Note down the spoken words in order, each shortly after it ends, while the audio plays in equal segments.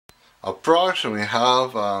A brush, and we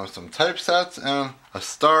have some typesets and a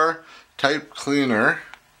star type cleaner.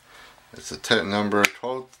 It's a type number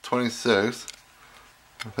 1226.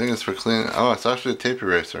 I think it's for cleaning. Oh, it's actually a tape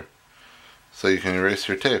eraser, so you can erase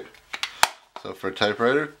your tape. So for a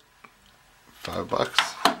typewriter, $5,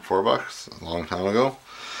 $4, a long time ago.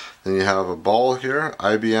 Then you have a ball here,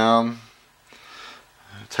 IBM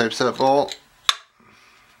typeset ball.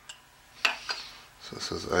 So it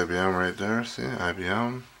says IBM right there, see,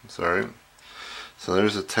 IBM, sorry. So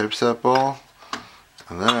there's a typeset ball,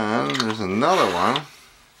 and then there's another one.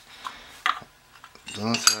 It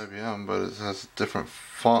doesn't say IBM, but it has a different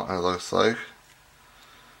font, it looks like.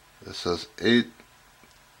 It says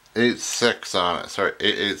 886 on it, sorry,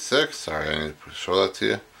 886, sorry, I need to show that to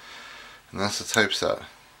you. And that's the typeset.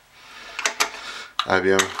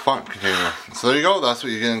 IBM font container. So there you go, that's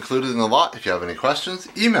what you get included in the lot. If you have any questions,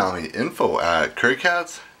 email me,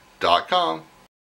 info@currycats.com.